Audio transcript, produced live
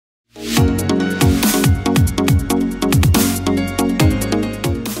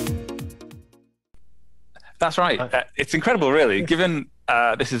That's right. It's incredible, really. Given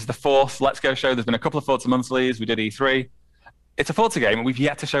this is the 4th Let's Go show, there's been a couple of Forza Monthlies. We did E3. It's a Forza game, and we've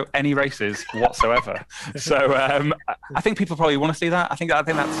yet to show any races whatsoever. So I think people probably want to see that. I think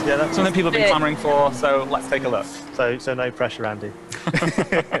that's something people have been clamoring for. So let's take a look. So no pressure, Andy.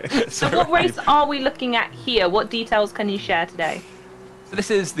 So what race are we looking at here? What details can you share today? So this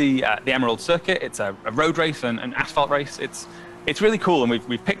is the Emerald Circuit. It's a road race and an asphalt race. It's really cool, and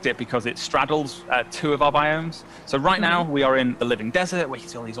we've picked it because it straddles 2 of our biomes. So right now we are in the living desert, where you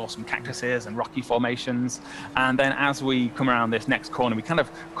see all these awesome cactuses and rocky formations. And then as we come around this next corner, we kind of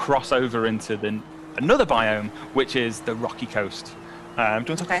cross over into another biome, which is the rocky coast. Do you want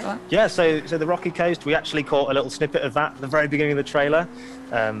to talk about that? Yeah, so the rocky coast, we actually caught a little snippet of that at the very beginning of the trailer.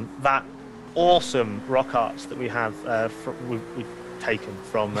 That awesome rock art that we have, we've taken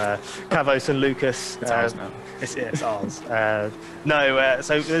from Kavos and Lucas. It's ours now. It's ours.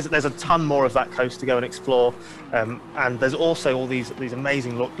 So there's a ton more of that coast to go and explore, and there's also all these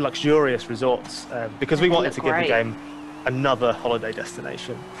amazing luxurious resorts because we wanted to give the game another holiday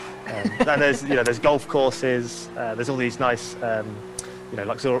destination. And there's golf courses. There's all these nice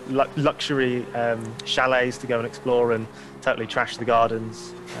luxury chalets to go and explore and totally trash the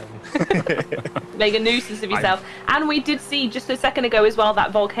gardens. Make a nuisance of yourself. And we did see just a second ago as well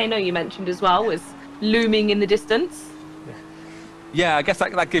that volcano you mentioned as well was looming in the distance. Yeah, I guess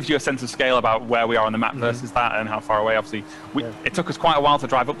that gives you a sense of scale about where we are on the map versus that and how far away. Obviously, it took us quite a while to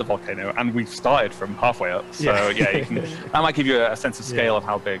drive up the volcano, and we've started from halfway up. So that might give you a sense of scale of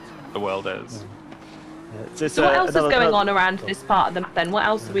how big the world is. So what else is going on around this part of the map then? What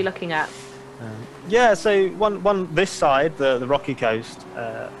else are we looking at? So one this side, the rocky coast,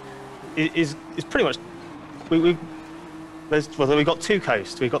 is pretty much we've got 2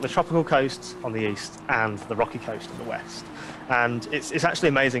 coasts. We've got the tropical coast on the east and the rocky coast on the west, and it's actually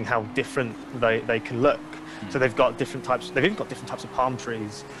amazing how different they can look. So they've got different types. They've even got different types of palm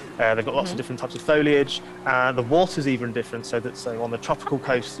trees. They've got lots of different types of foliage. The water's even different. So on the tropical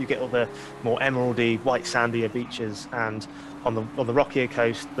coast you get all the more emeraldy, white sandier beaches, and on the rockier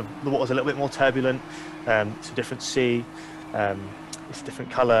coast the water's a little bit more turbulent. It's a different sea. It's a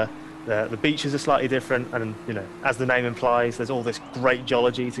different colour. The beaches are slightly different, and as the name implies, there's all this great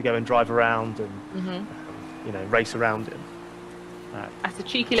geology to go and drive around and race around in. That's a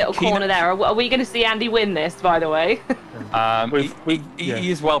cheeky little corner there. Are we going to see Andy win this, by the way?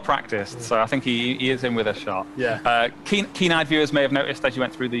 He is well practiced, so I think he is in with a shot. Yeah. Keen-eyed viewers may have noticed as you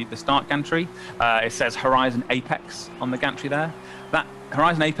went through the start gantry, it says Horizon Apex on the gantry there. That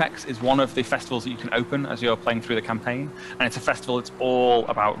Horizon Apex is one of the festivals that you can open as you're playing through the campaign, and it's a festival that's all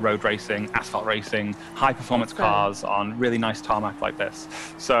about road racing, asphalt racing, high-performance cars on really nice tarmac like this.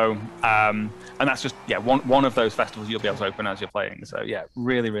 So, and that's just one of those festivals you'll be able to open as you're playing. So yeah,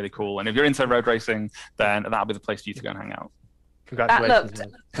 really, really cool. And if you're into road racing, then that'll be the place for you to go and hang out. Congratulations.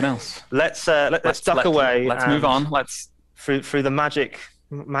 What else? Let's duck away. Let's move on. Through the magic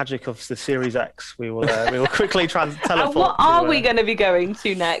of the Series X, we will quickly teleport. And what are we going to be going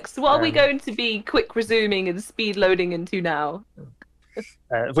to next? What are we going to be quick resuming and speed loading into now?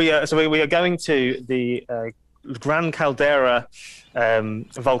 We are going to the Gran Caldera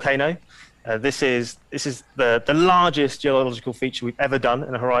volcano. This is the largest geological feature we've ever done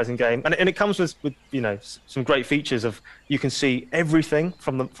in a Horizon game, and it comes with some great features of you can see everything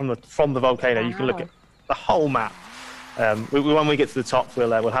from the volcano. Wow. You can look at the whole map. When we get to the top,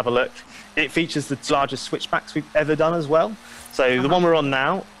 we'll have a look. It features the largest switchbacks we've ever done as well. So the one we're on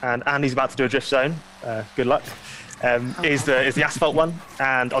now, and Andy's about to do a drift zone. Good luck. Is the asphalt one,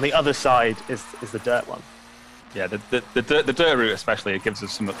 and on the other side is the dirt one. Yeah, the dirt route especially, it gives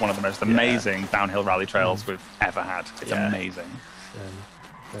us one of the most amazing downhill rally trails we've ever had. It's amazing.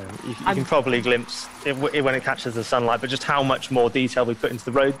 You can probably glimpse it when it catches the sunlight, but just how much more detail we put into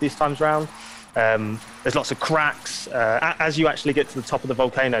the road these times round. There's lots of cracks. As you actually get to the top of the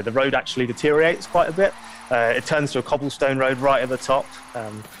volcano, the road actually deteriorates quite a bit. It turns to a cobblestone road right at the top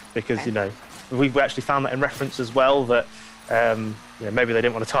because we've actually found that in reference as well that maybe they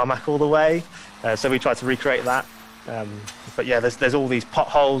didn't want to tarmac all the way, so we tried to recreate that. But yeah, there's all these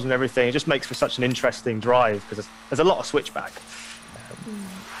potholes and everything. It just makes for such an interesting drive because there's a lot of switchback.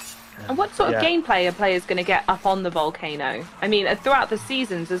 And what sort of gameplay are players going to get up on the volcano? I mean, throughout the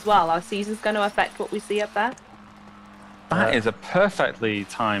seasons as well. Are seasons going to affect what we see up there? That is a perfectly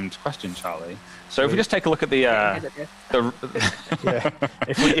timed question, Charlie. So if we just take a look at if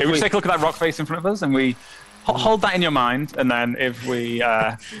we take a look at that rock face in front of us, and we hold that in your mind, and then if we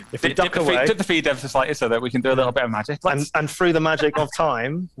dip the feed ever so slightly so that we can do a little bit of magic. And through the magic of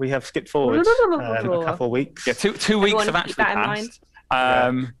time, we have skipped forward a couple of weeks. Yeah, two weeks have actually passed.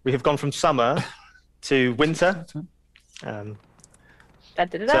 We have gone from summer to winter.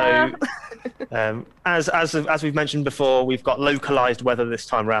 Da-da-da-da. So, as we've mentioned before, we've got localized weather this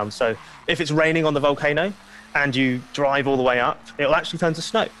time round. So if it's raining on the volcano and you drive all the way up, it'll actually turn to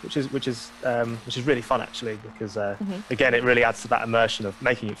snow, which is really fun actually, because again, it really adds to that immersion of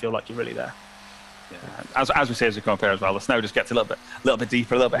making you feel like you're really there. Yeah. As we see as we come up here as well, the snow just gets a little bit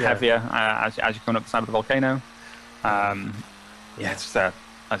deeper, a little bit heavier as you come up the side of the volcano. It's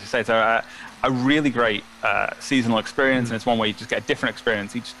as you say, it's a really great seasonal experience, and it's one where you just get a different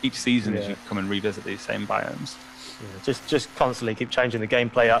experience each season as you come and revisit these same biomes. Yeah, just constantly keep changing the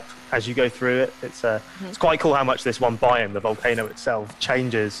gameplay up as you go through it. It's quite cool how much this one biome, the volcano itself,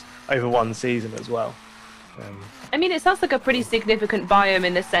 changes over one season as well. I mean, it sounds like a pretty significant biome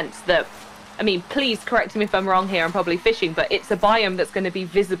in the sense that, I mean, please correct me if I'm wrong here, I'm probably fishing, but it's a biome that's going to be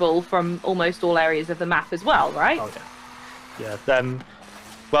visible from almost all areas of the map as well, right? Oh, yeah. Yeah.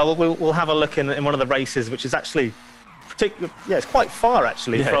 Well, we'll have a look in one of the races, which is actually it's quite far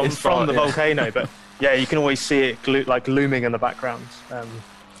actually from the volcano, but yeah, you can always see it like looming in the background.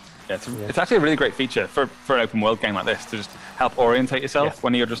 It's actually a really great feature for an open world game like this to just help orientate yourself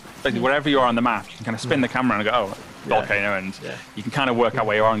when you're just basically wherever you are on the map. You can kind of spin the camera and go, volcano, and you can kind of work out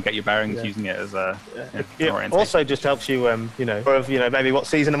where you are and get your bearings using it as a it also just helps you, maybe what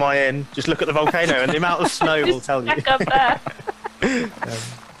season am I in? Just look at the volcano and the amount of snow will tell you. Up there.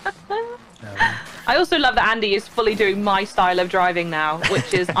 I also love that Andy is fully doing my style of driving now,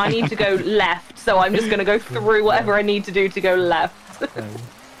 which is I need to go left, so I'm just going to go through whatever I need to do to go left.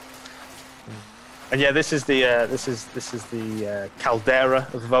 And yeah, this is the caldera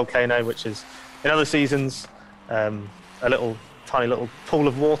of the volcano, which is in other seasons a tiny little pool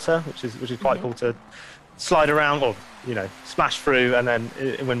of water, which is quite cool to slide around or splash through, and then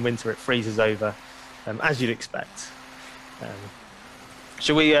when winter it freezes over, as you'd expect.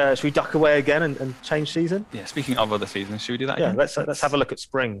 Should we duck away again and change season? Yeah. Speaking of other seasons, should we do that? Yeah. Let's have a look at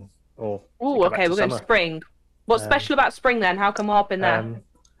spring. Oh, okay. We're going to spring. What's special about spring then? How come we're hopping there?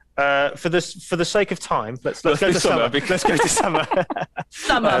 For the sake of time, let's go to summer. Let's go to summer.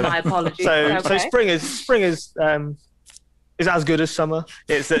 Summer, my apologies. So spring is as good as summer.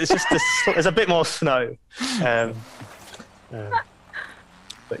 It's just there's a bit more snow. But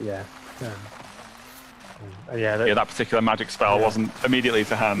yeah. That particular magic spell wasn't immediately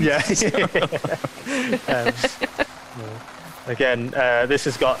to hand. Yeah. Again, this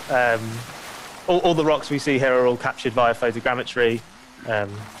has got all the rocks we see here are all captured via photogrammetry.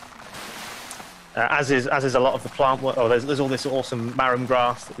 As is a lot of the plant work. There's all this awesome marram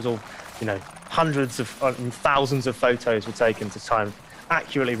grass. It was all, hundreds of thousands of photos were taken to try and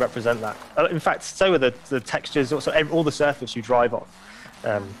accurately represent that. In fact, so are the textures. Also, all the surface you drive on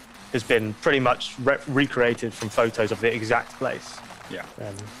has been pretty much recreated from photos of the exact place. Yeah.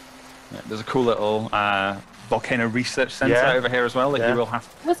 There's a cool little volcano research center over here as well that you will have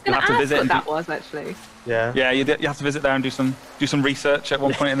to visit. What that was actually. Yeah. Yeah, you have to visit there and do some research at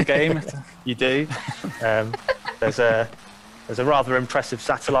one point in the game. You do. There's a rather impressive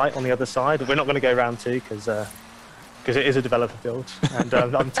satellite on the other side. We're not going to go round to because it is a developer build, and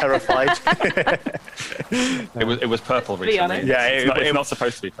I'm terrified. It was purple recently. Yeah, it's not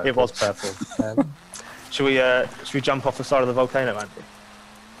supposed to be purple. It was purple. Should we jump off the side of the volcano, Andy?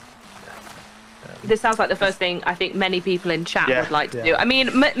 This sounds like the first thing I think many people in chat would like to do. I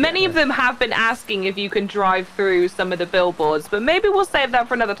mean, many of them have been asking if you can drive through some of the billboards, but maybe we'll save that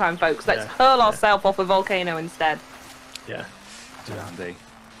for another time, folks. Let's hurl ourselves off a volcano instead. Yeah. Andy.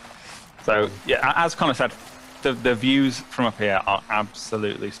 So, as Connor said, the views from up here are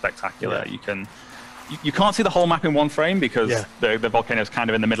absolutely spectacular. Yeah. You can't see the whole map in one frame because the volcano is kind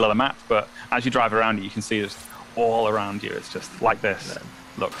of in the middle of the map, but as you drive around it, you can see just all around you. It's just like this.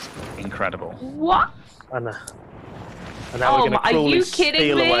 Looks incredible. What? And now we're going to cruelly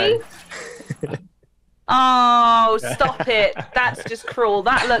steal away. Oh, stop it. That's just cruel.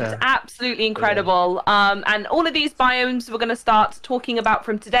 That looks absolutely incredible. And all of these biomes we're going to start talking about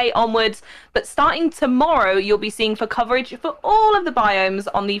from today onwards. But starting tomorrow, you'll be seeing for coverage for all of the biomes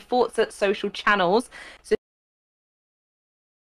on the Forza social channels. So